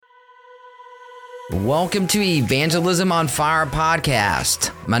Welcome to Evangelism on Fire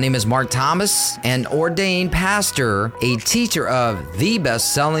podcast. My name is Mark Thomas, an ordained pastor, a teacher of the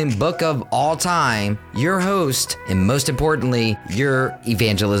best-selling book of all time, your host, and most importantly, your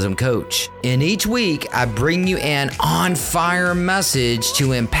evangelism coach. And each week, I bring you an on-fire message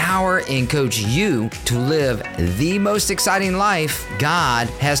to empower and coach you to live the most exciting life God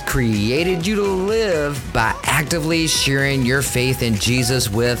has created you to live by actively sharing your faith in Jesus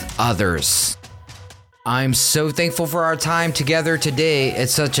with others. I'm so thankful for our time together today.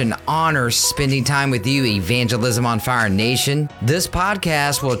 It's such an honor spending time with you, Evangelism on Fire Nation. This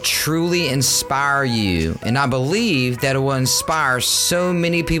podcast will truly inspire you, and I believe that it will inspire so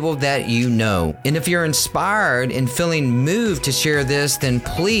many people that you know. And if you're inspired and feeling moved to share this, then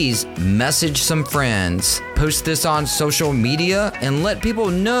please message some friends, post this on social media, and let people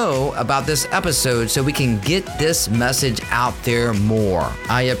know about this episode so we can get this message out there more.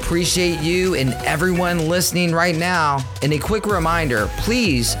 I appreciate you and everyone listening right now. And a quick reminder,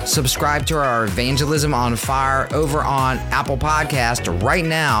 please subscribe to our Evangelism on Fire over on Apple Podcast right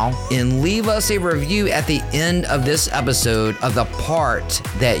now and leave us a review at the end of this episode of the part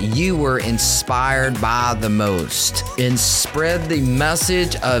that you were inspired by the most, and spread the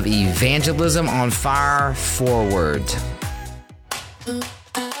message of Evangelism on Fire forward.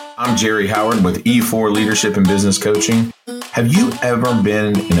 I'm Jerry Howard with E4 Leadership and Business Coaching. Have you ever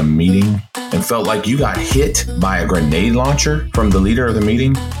been in a meeting and felt like you got hit by a grenade launcher from the leader of the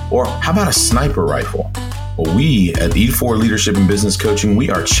meeting? Or how about a sniper rifle? Well, we at E4 Leadership and Business Coaching, we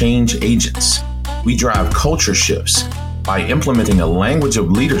are change agents. We drive culture shifts by implementing a language of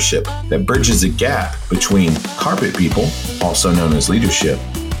leadership that bridges the gap between carpet people, also known as leadership,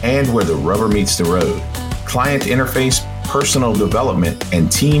 and where the rubber meets the road. Client interface, personal development, and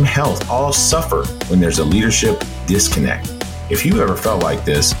team health all suffer when there's a leadership disconnect. If you ever felt like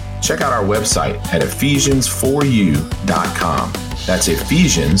this, check out our website at Ephesians4U.com. That's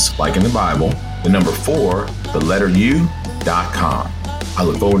Ephesians, like in the Bible, the number 4, the letter U.com. I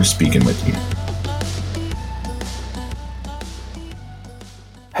look forward to speaking with you.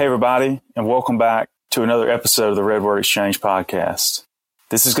 Hey, everybody, and welcome back to another episode of the Red Word Exchange podcast.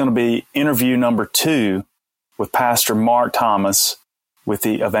 This is going to be interview number 2 with Pastor Mark Thomas with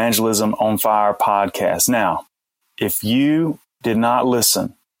the Evangelism on Fire podcast. Now, if you did not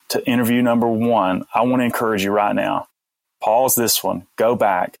listen to interview number 1, I want to encourage you right now. Pause this one, go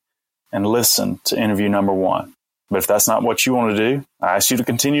back and listen to interview number 1. But if that's not what you want to do, I ask you to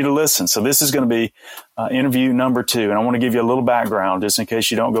continue to listen. So this is going to be interview number 2. And I want to give you a little background just in case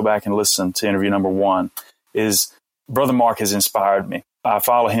you don't go back and listen to interview number 1. Is Brother Mark has inspired me. I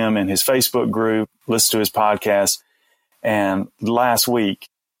follow him in his Facebook group, listen to his podcast. And last week,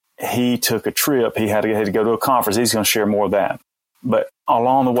 he took a trip. He had to go to a conference. He's going to share more of that. But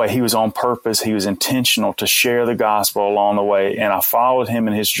along the way, he was on purpose. He was intentional to share the gospel along the way. And I followed him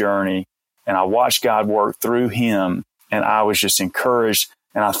in his journey, and I watched God work through him. And I was just encouraged.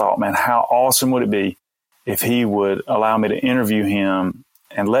 And I thought, man, how awesome would it be if he would allow me to interview him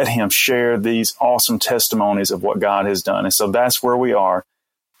and let him share these awesome testimonies of what God has done. And so that's where we are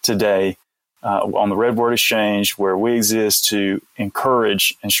today on the Red Word Exchange, where we exist to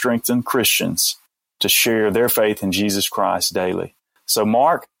encourage and strengthen Christians to share their faith in Jesus Christ daily. So,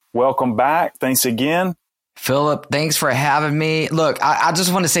 Mark, welcome back. Thanks again. Philip, thanks for having me. Look, I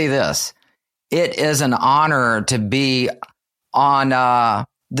just want to say this. It is an honor to be on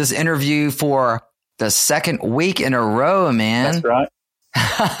this interview for the second week in a row, man. That's right.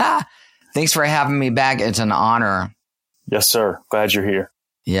 Thanks for having me back. It's an honor. Yes, sir. Glad you're here.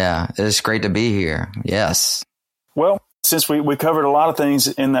 Yeah, it's great to be here. Yes. Well, since we covered a lot of things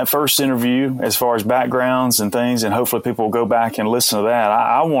in that first interview as far as backgrounds and things, and hopefully people will go back and listen to that,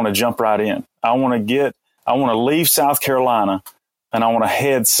 I want to jump right in. I want to leave South Carolina and I want to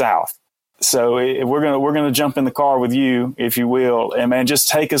head south. So we're going to jump in the car with you, if you will, and man, just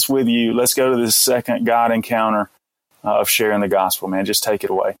take us with you. Let's go to this second God encounter of sharing the gospel, man. Just take it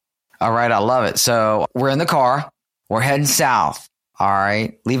away. All right. I love it. So we're in the car. We're heading south. All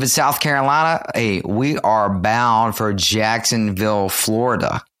right. Leaving South Carolina. Hey, we are bound for Jacksonville,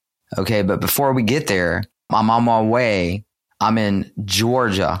 Florida. Okay. But before we get there, I'm on my way. I'm in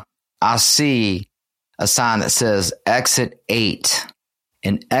Georgia. I see a sign that says exit 8.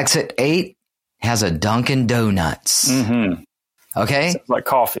 And exit 8 has a Dunkin' Donuts. Mm-hmm. Okay. Sounds like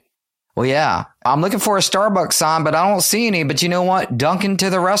coffee. Well, yeah, I'm looking for a Starbucks sign, but I don't see any. But you know what? Dunkin' to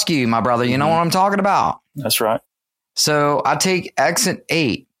the rescue, my brother. You know what I'm talking about? That's right. So I take exit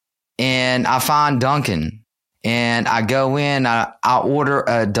 8 and I find Dunkin', and I go in. I order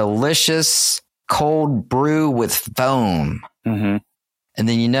a delicious cold brew with foam. Mm-hmm. And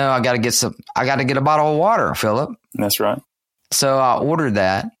then, I got to get a bottle of water, Philip. That's right. So I ordered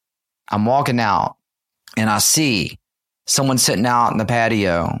that. I'm walking out and I see someone sitting out in the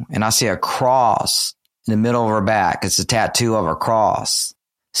patio and I see a cross in the middle of her back. It's a tattoo of a cross.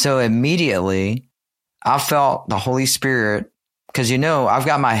 So immediately I felt the Holy Spirit, because, I've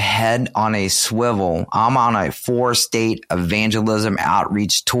got my head on a swivel. I'm on a 4-state evangelism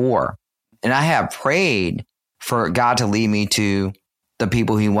outreach tour. And I have prayed for God to lead me to the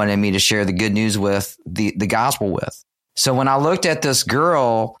people He wanted me to share the good news with, the gospel with. So when I looked at this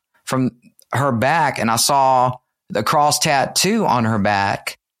girl from her back and I saw the cross tattoo on her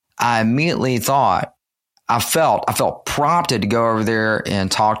back, I immediately thought, I felt prompted to go over there and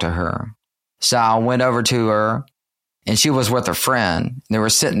talk to her. So I went over to her and she was with a friend. They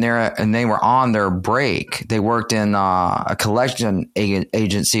were sitting there and they were on their break. They worked in a collection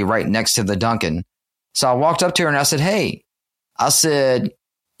agency right next to the Dunkin'. So I walked up to her and I said, hey,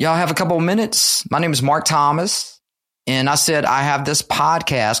 y'all have a couple of minutes? My name is Mark Thomas. And I said, I have this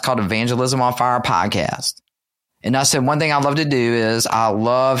podcast called Evangelism on Fire Podcast. And I said, one thing I love to do is I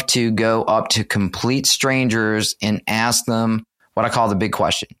love to go up to complete strangers and ask them what I call the big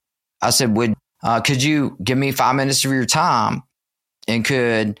question. I said, could you give me 5 minutes of your time? And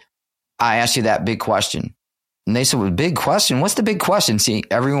could I ask you that big question? And they said, well, big question? What's the big question? See,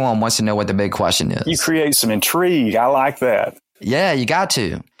 everyone wants to know what the big question is. You create some intrigue. I like that. Yeah, you got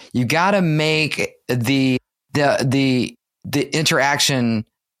to. You got to make the interaction,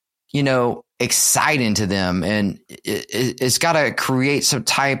 exciting to them. And it's got to create some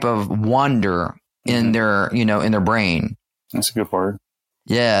type of wonder in their, in their brain. That's a good word.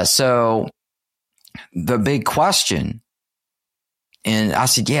 Yeah. So the big question. And I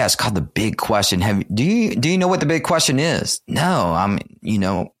said, yeah, it's called the big question. Do you know what the big question is? No,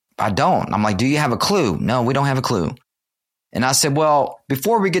 I don't. I'm like, do you have a clue? No, we don't have a clue. And I said, well,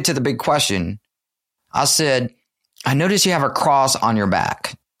 before we get to the big question, I said, I noticed you have a cross on your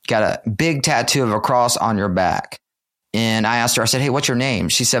back. Got a big tattoo of a cross on your back. And I asked her, I said, hey, what's your name?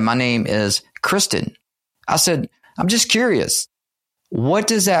 She said, my name is Kristen. I said, I'm just curious. What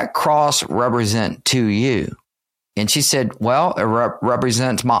does that cross represent to you? And she said, well, it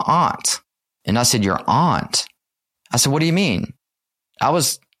represents my aunt. And I said, your aunt? I said, what do you mean?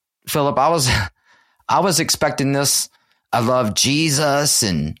 Philip, I was expecting this. I love Jesus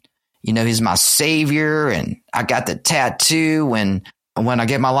and, he's my savior. And I got the tattoo. And when I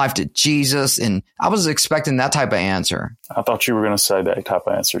gave my life to Jesus, and I was expecting that type of answer. I thought you were going to say that type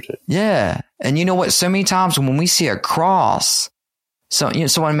of answer too. Yeah. And you know what? So many times when we see a cross,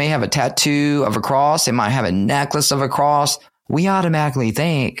 someone may have a tattoo of a cross. They might have a necklace of a cross. We automatically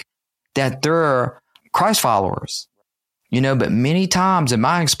think that they're Christ followers, but many times in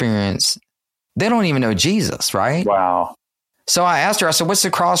my experience, they don't even know Jesus, right? Wow. So I asked her, I said, what's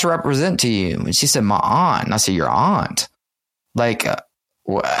the cross represent to you? And she said, my aunt. And I said, your aunt? Like,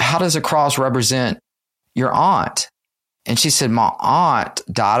 how does a cross represent your aunt? And she said, my aunt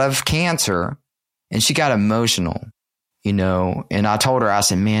died of cancer and she got emotional, and I told her, I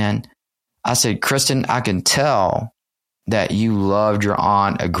said, Kristen, I can tell that you loved your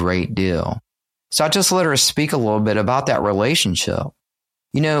aunt a great deal. So I just let her speak a little bit about that relationship.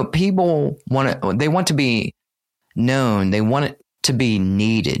 People want to be known. They want it to be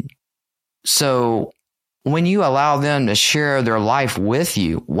needed. So when you allow them to share their life with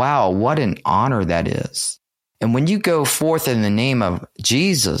you, wow, what an honor that is. And when you go forth in the name of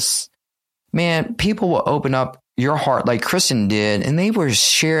Jesus, man, people will open up your heart like Kristen did, and they will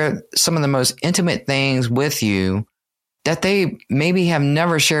share some of the most intimate things with you that they maybe have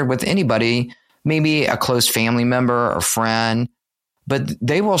never shared with anybody, maybe a close family member or friend, but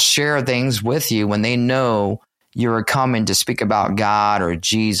they will share things with you when they know you're coming to speak about God or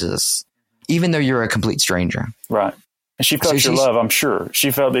Jesus, even though you're a complete stranger. Right. And she felt your love, I'm sure.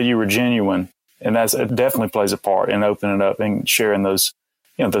 She felt that you were genuine, and it definitely plays a part in opening up and sharing those,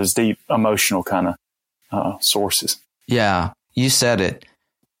 those deep emotional kind of sources. Yeah, you said it.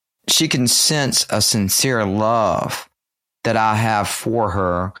 She can sense a sincere love that I have for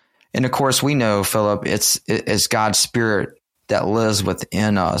her. And of course, we know, Philip, it's God's Spirit that lives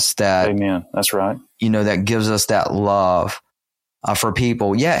within us. That, amen. That's right. That gives us that love for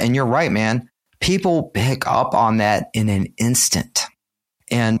people. Yeah. And you're right, man. People pick up on that in an instant.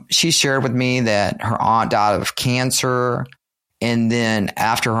 And she shared with me that her aunt died of cancer. And then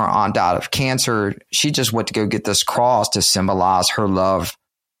after her aunt died of cancer, she just went to go get this cross to symbolize her love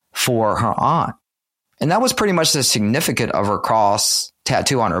for her aunt. And that was pretty much the significance of her cross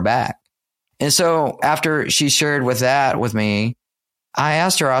tattoo on her back. And so after she shared that with me, I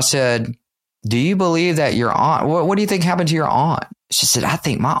asked her, I said, do you believe that your aunt, what do you think happened to your aunt? She said, I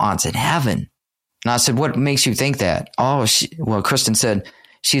think my aunt's in heaven. And I said, what makes you think that? Well, Kristen said,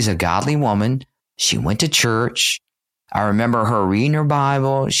 she's a godly woman. She went to church. I remember her reading her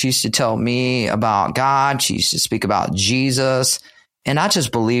Bible. She used to tell me about God. She used to speak about Jesus. And I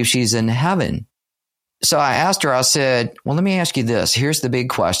just believe she's in heaven. So I asked her, I said, well, let me ask you this. Here's the big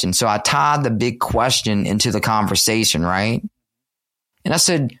question. So I tied the big question into the conversation, right? And I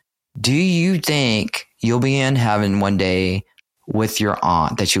said, do you think you'll be in heaven one day with your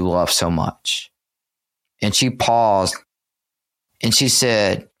aunt that you love so much? And she paused and she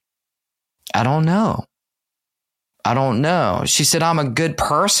said, I don't know. She said, I'm a good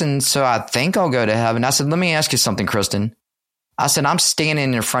person, so I think I'll go to heaven. I said, let me ask you something, Kristen. I said, I'm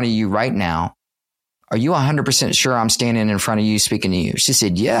standing in front of you right now. Are you 100% sure I'm standing in front of you speaking to you? She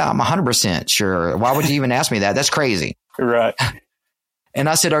said, yeah, I'm 100% sure. Why would you even ask me that? That's crazy. Right. And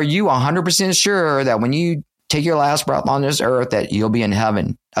I said, are you 100% sure that when you take your last breath on this earth that you'll be in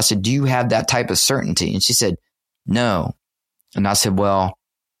heaven? I said, do you have that type of certainty? And she said, no. And I said, well,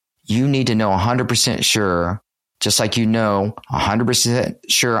 you need to know 100% sure, just like you know 100%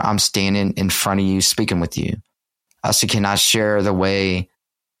 sure I'm standing in front of you speaking with you. I said, can I share the way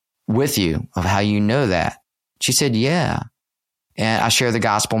with you of how you know that? She said, yeah. And I shared the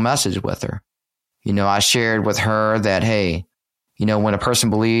gospel message with her. I shared with her that, hey, when a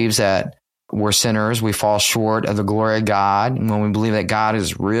person believes that we're sinners, we fall short of the glory of God. And when we believe that God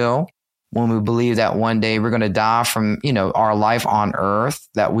is real, when we believe that one day we're going to die from, our life on earth,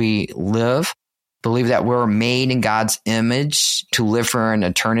 that we live, believe that we're made in God's image to live for an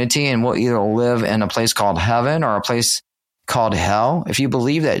eternity, and we'll either live in a place called heaven or a place called hell. If you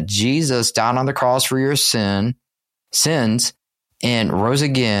believe that Jesus died on the cross for your sins and rose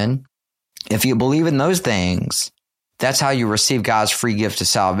again, if you believe in those things, that's how you receive God's free gift of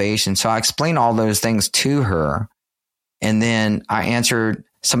salvation. So I explained all those things to her, and then I answered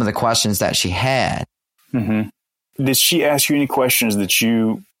some of the questions that she had. Mm-hmm. Did she ask you any questions that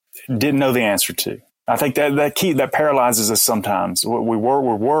you didn't know the answer to? I think that paralyzes us sometimes. We're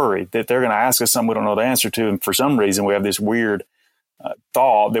worried that they're going to ask us something we don't know the answer to, and for some reason we have this weird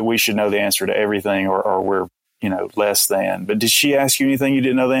thought that we should know the answer to everything, or we're less than. But did she ask you anything you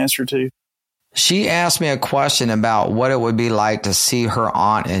didn't know the answer to? She asked me a question about what it would be like to see her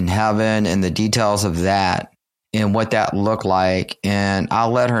aunt in heaven and the details of that and what that looked like. And I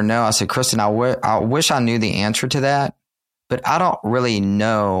let her know. I said, Kristen, I wish I knew the answer to that, but I don't really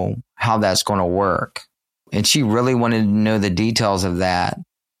know how that's going to work. And she really wanted to know the details of that.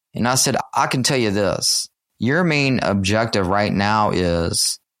 And I said, I can tell you this. Your main objective right now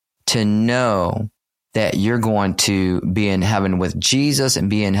is to know that you're going to be in heaven with Jesus and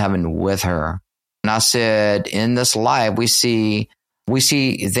be in heaven with her. And I said, in this life, we see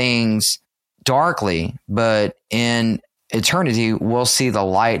things darkly, but in eternity, we'll see the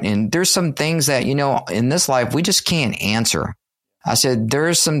light. And there's some things that, in this life, we just can't answer. I said,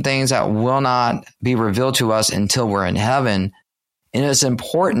 there's some things that will not be revealed to us until we're in heaven. And it's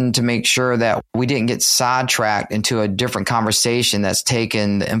important to make sure that we didn't get sidetracked into a different conversation that's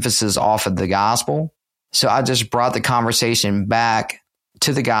taken the emphasis off of the gospel. So I just brought the conversation back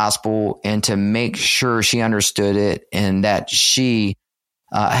to the gospel and to make sure she understood it and that she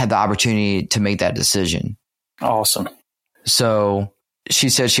had the opportunity to make that decision. Awesome. So she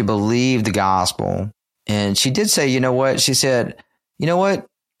said she believed the gospel, and she did say, you know what? She said, you know what,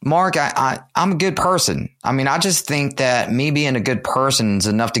 Mark, I'm a good person. I mean, I just think that me being a good person is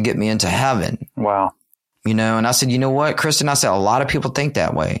enough to get me into heaven. Wow. And I said, you know what, Kristen, I said, a lot of people think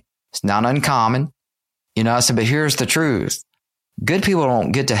that way. It's not uncommon. I said, but here's the truth. Good people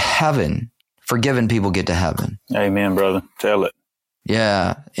don't get to heaven. Forgiven people get to heaven. Amen, brother. Tell it.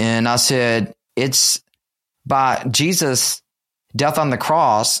 Yeah. And I said, it's by Jesus' death on the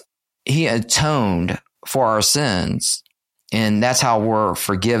cross, he atoned for our sins. And that's how we're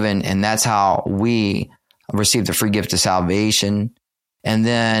forgiven. And that's how we receive the free gift of salvation. And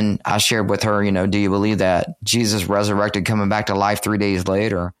then I shared with her, do you believe that Jesus resurrected, coming back to life 3 days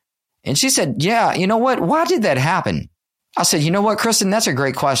later? And she said, yeah, you know what? Why did that happen? I said, you know what, Kristen, that's a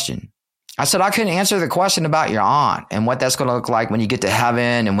great question. I said, I couldn't answer the question about your aunt and what that's going to look like when you get to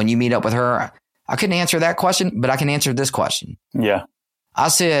heaven and when you meet up with her. I couldn't answer that question, but I can answer this question. Yeah. I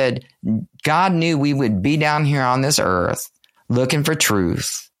said, God knew we would be down here on this earth looking for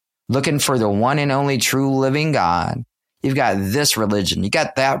truth, looking for the one and only true living God. You've got this religion. You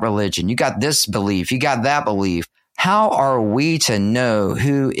got that religion. You got this belief. You got that belief. How are we to know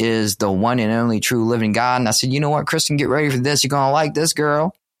who is the one and only true living God? And I said, you know what, Kristen, get ready for this. You're going to like this,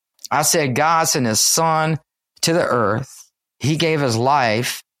 girl. I said, God sent his son to the earth. He gave his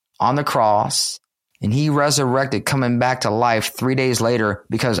life on the cross and he resurrected, coming back to life 3 days later,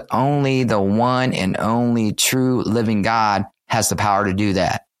 because only the one and only true living God has the power to do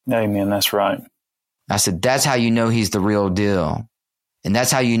that. Amen. That's right. I said, that's how you know he's the real deal. And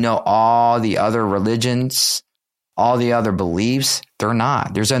that's how you know all the other religions, all the other beliefs, they're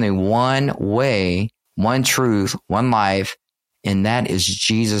not. There's only one way, one truth, one life, and that is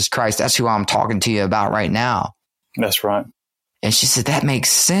Jesus Christ. That's who I'm talking to you about right now. That's right. And she said, that makes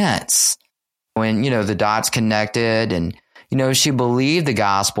sense. When, the dots connected and, she believed the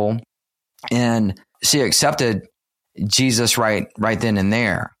gospel and she accepted Jesus right then and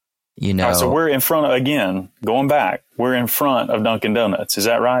there, All right, so we're in front of, again, going back, we're in front of Dunkin' Donuts. Is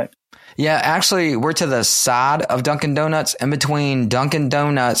that right? Yeah, actually, we're to the side of Dunkin' Donuts, in between Dunkin'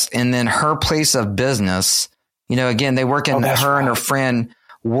 Donuts and then her place of business. Again, they work in, her and her friend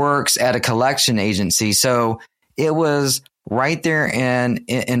works at a collection agency. So it was right there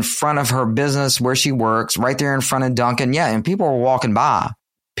in front of her business where she works, right there in front of Dunkin'. Yeah, and people were walking by.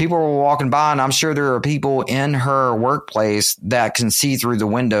 And I'm sure there are people in her workplace that can see through the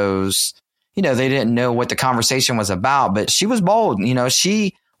windows. They didn't know what the conversation was about, but she was bold.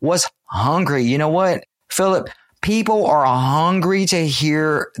 She was hungry. You know what, Philip? People are hungry to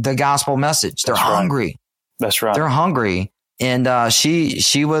hear the gospel message. They're hungry. That's right. They're hungry. And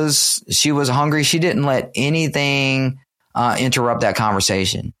she was hungry. She didn't let anything interrupt that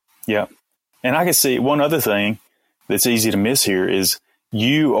conversation. Yeah. And I can see one other thing that's easy to miss here is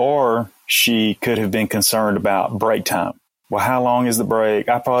you or she could have been concerned about break time. Well, how long is the break?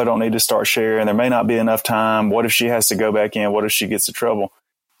 I probably don't need to start sharing. There may not be enough time. What if she has to go back in? What if she gets in trouble?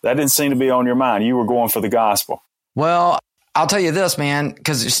 That didn't seem to be on your mind. You were going for the gospel. Well, I'll tell you this, man,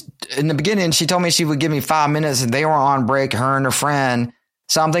 because in the beginning, she told me she would give me 5 minutes and they were on break, her and her friend.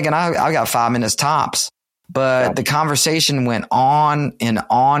 So I'm thinking I got 5 minutes tops. But the conversation went on and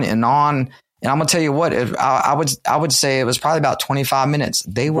on and on. And I'm going to tell you what, I would say it was probably about 25 minutes.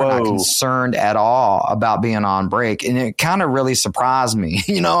 They were not concerned at all about being on break. And it kind of really surprised me.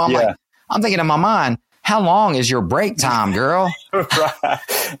 I'm thinking in my mind, how long is your break time, girl?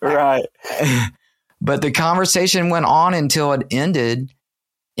 Right. But the conversation went on until it ended,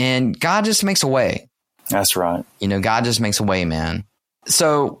 and God just makes a way. That's right. God just makes a way, man.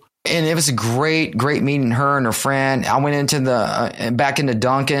 So, and it was a great meeting her and her friend. I went into back into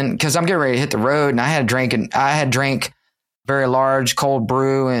Dunkin' because I'm getting ready to hit the road, and I had drank very large cold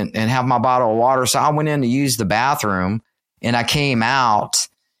brew and have my bottle of water. So I went in to use the bathroom, and I came out,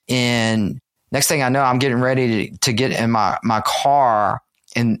 and next thing I know, I'm getting ready to get in my car.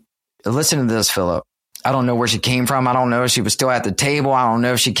 And listen to this, Philip. I don't know where she came from. I don't know if she was still at the table. I don't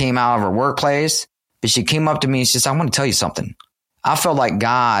know if she came out of her workplace, but she came up to me and she said, I want to tell you something. I felt like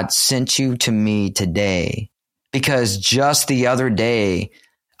God sent you to me today because just the other day,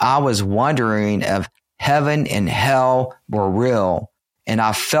 I was wondering if heaven and hell were real. And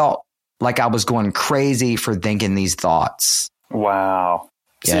I felt like I was going crazy for thinking these thoughts. Wow.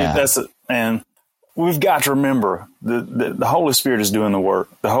 Yeah. See, and we've got to remember the Holy Spirit is doing the work.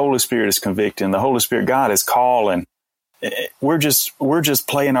 The Holy Spirit is convicting. The Holy Spirit, God is calling. We're just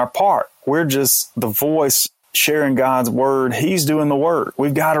playing our part. We're just the voice sharing God's word. He's doing the work.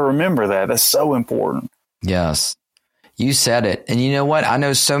 We've got to remember that. That's so important. Yes, you said it. And you know what? I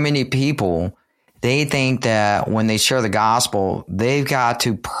know so many people, they think that when they share the gospel, they've got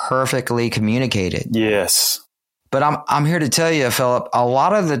to perfectly communicate it. Yes. But I'm here to tell you, Philip, a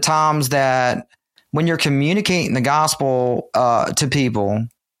lot of the times that when you're communicating the gospel to people,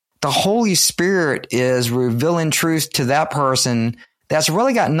 the Holy Spirit is revealing truth to that person that's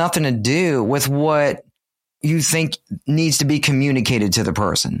really got nothing to do with what you think needs to be communicated to the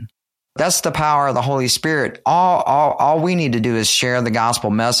person. That's the power of the Holy Spirit. All we need to do is share the gospel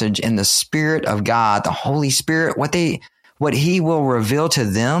message, and the Spirit of God, the Holy Spirit, what He will reveal to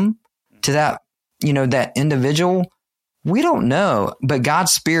them, to that, that individual, we don't know, but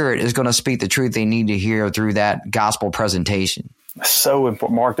God's Spirit is going to speak the truth they need to hear through that gospel presentation. So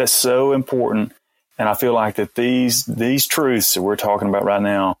important, Mark. That's so important. And I feel like that these truths that we're talking about right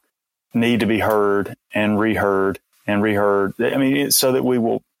now need to be heard and reheard and reheard. I mean, so that we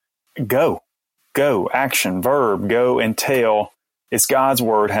will go, action, verb, go and tell. It's God's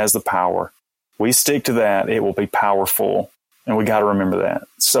word has the power. We stick to that. It will be powerful. And we got to remember that.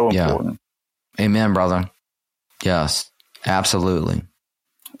 It's so important. Yeah. Amen, brother. Yes, absolutely.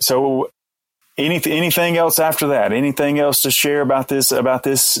 So anything else after that? Anything else to share about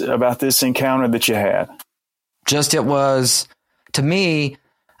this encounter that you had? Just, it was, to me,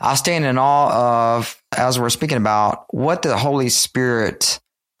 I stand in awe of, as we're speaking about, what the Holy Spirit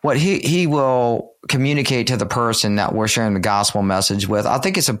what he will communicate to the person that we're sharing the gospel message with. I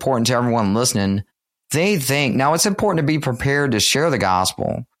think it's important to everyone listening. They think, now it's important to be prepared to share the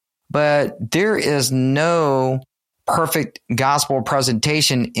gospel, but there is no perfect gospel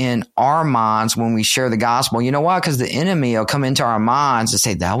presentation in our minds when we share the gospel. You know why? Because the enemy will come into our minds and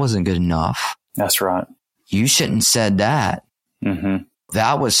say, that wasn't good enough. That's right. You shouldn't have said that. Mm-hmm.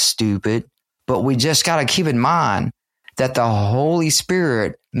 That was stupid. But we just got to keep in mind that the Holy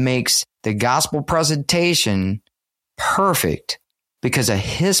Spirit makes the gospel presentation perfect because of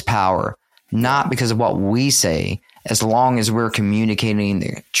his power, not because of what we say, as long as we're communicating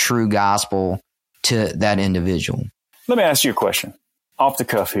the true gospel to that individual. Let me ask you a question off the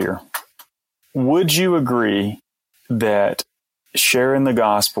cuff here. Would you agree that sharing the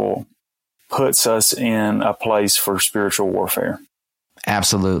gospel puts us in a place for spiritual warfare?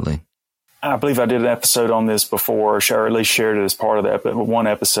 Absolutely. I believe I did an episode on this before, or at least shared it as part of that one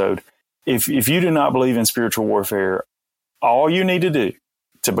episode. If you do not believe in spiritual warfare, all you need to do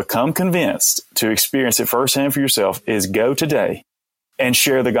to become convinced, to experience it firsthand for yourself, is go today and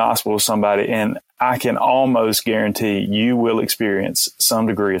share the gospel with somebody. And I can almost guarantee you will experience some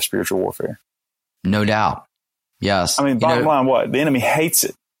degree of spiritual warfare. No doubt. Yes. I mean, bottom line, what? The enemy hates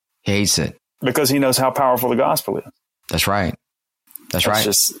it. Hates it. Because he knows how powerful the gospel is. That's right. That's right.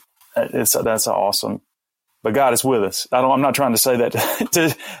 That's awesome. But God is with us. I'm not trying to say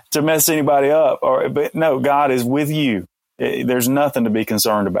that to mess anybody up, but no, God is with you. There's nothing to be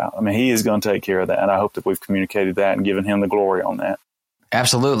concerned about. I mean, he is going to take care of that. And I hope that we've communicated that and given him the glory on that.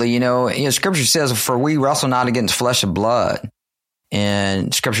 Absolutely. Scripture says, for we wrestle not against flesh and blood.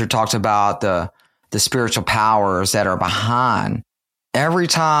 And Scripture talks about the spiritual powers that are behind. Every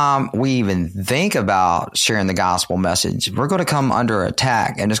time we even think about sharing the gospel message, we're going to come under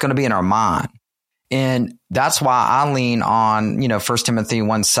attack, and it's going to be in our mind. And that's why I lean on, 1 Timothy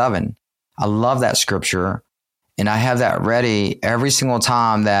 1:7. I love that scripture. And I have that ready every single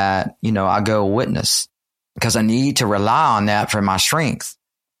time that, I go witness, because I need to rely on that for my strength.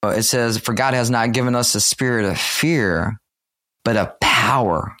 It says, for God has not given us a spirit of fear, but of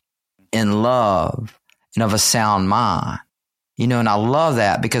power and love and of a sound mind. And I love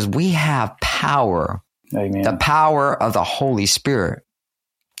that because we have power, Amen. The power of the Holy Spirit,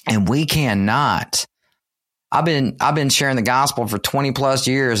 and we cannot. I've been sharing the gospel for 20 plus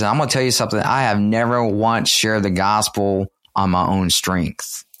years, and I'm going to tell you something. I have never once shared the gospel on my own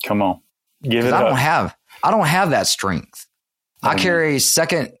strength. Come on, give it up. I don't have that strength. Amen. I carry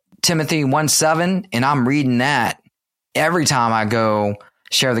 2 Timothy 1:7, and I'm reading that every time I go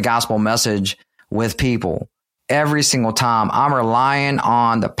share the gospel message with people. Every single time I'm relying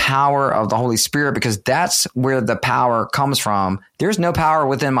on the power of the Holy Spirit, because that's where the power comes from. There's no power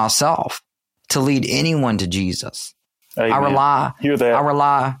within myself to lead anyone to Jesus. Amen. I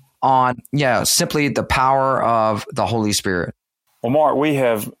rely on, simply the power of the Holy Spirit. Well, Mark,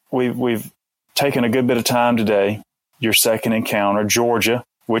 we've taken a good bit of time today. Your second encounter, Georgia,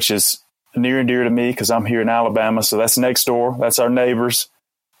 which is near and dear to me because I'm here in Alabama. So that's next door. That's our neighbors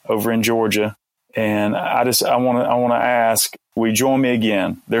over in Georgia. And I want to ask, will you join me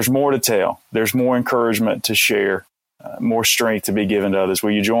again? There's more to tell. There's more encouragement to share, more strength to be given to others.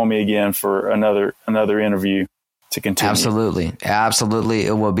 Will you join me again for another interview to continue? Absolutely. Absolutely.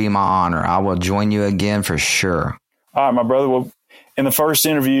 It will be my honor. I will join you again for sure. All right, my brother. Well, in the first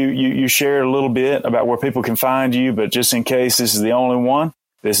interview, you shared a little bit about where people can find you, but just in case this is the only one,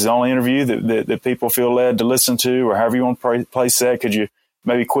 this is the only interview that people feel led to listen to, or however you want to place that, could you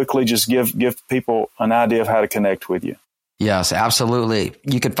maybe quickly just give people an idea of how to connect with you? Yes, absolutely.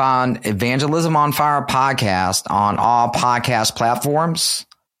 You can find Evangelism on Fire podcast on all podcast platforms.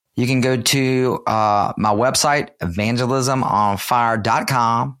 You can go to my website,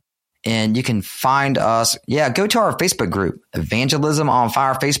 evangelismonfire.com, and you can find us. Go to our Facebook group, Evangelism on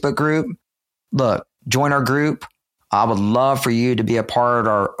Fire Facebook group. Look, join our group. I would love for you to be a part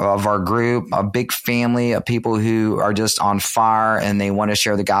of our group, a big family of people who are just on fire and they want to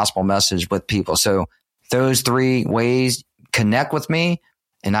share the gospel message with people. So those 3 ways, connect with me,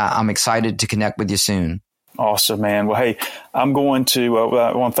 and I'm excited to connect with you soon. Awesome, man. Well, hey, I'm going to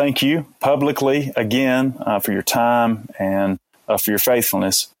I want to thank you publicly again for your time and for your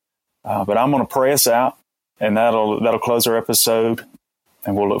faithfulness. But I'm going to pray us out, and that'll close our episode.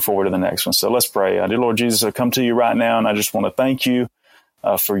 And we'll look forward to the next one. So let's pray. Dear Lord Jesus, I come to you right now, and I just want to thank you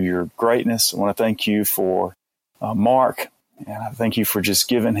for your greatness. I want to thank you for Mark, and I thank you for just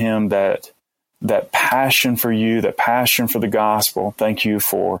giving him that passion for you, that passion for the gospel. Thank you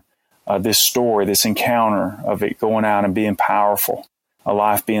for this story, this encounter of it going out and being powerful, a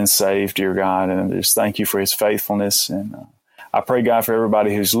life being saved, dear God. And just thank you for his faithfulness. And I pray, God, for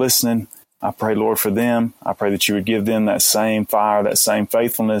everybody who's listening. I pray, Lord, for them. I pray that you would give them that same fire, that same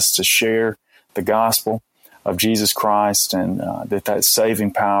faithfulness to share the gospel of Jesus Christ, and that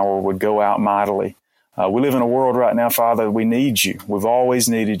saving power would go out mightily. We live in a world right now, Father, we need you. We've always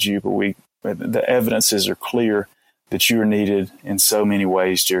needed you, but the evidences are clear that you are needed in so many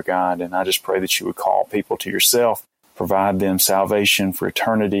ways, dear God. And I just pray that you would call people to yourself, provide them salvation for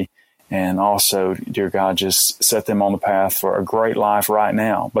eternity, and also, dear God, just set them on the path for a great life right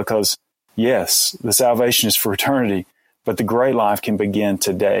now. Because, yes, the salvation is for eternity, but the great life can begin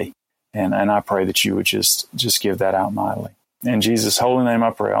today. And I pray that you would just give that out mightily. In Jesus' holy name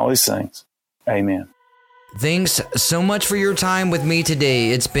I pray all these things. Amen. Thanks so much for your time with me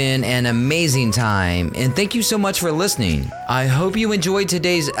today. It's been an amazing time, and thank you so much for listening. I hope you enjoyed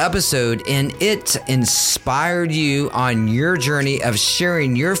today's episode and it inspired you on your journey of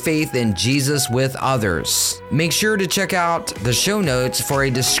sharing your faith in Jesus with others. Make sure to check out the show notes for a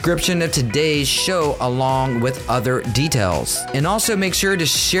description of today's show along with other details. And also make sure to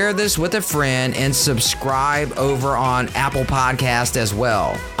share this with a friend and subscribe over on Apple Podcast as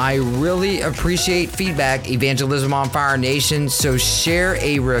well. I really appreciate feedback, Evangelism on Fire Nation, so share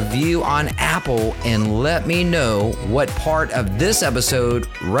a review on Apple and let me know what part of this episode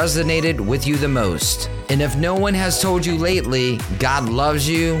resonated with you the most. And if no one has told you lately, God loves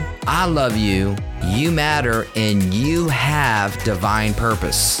you, I love you, you matter, and you have divine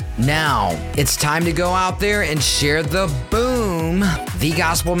purpose. Now, it's time to go out there and share the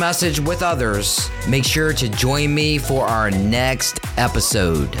gospel message with others. Make sure to join me for our next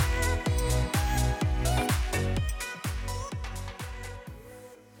episode.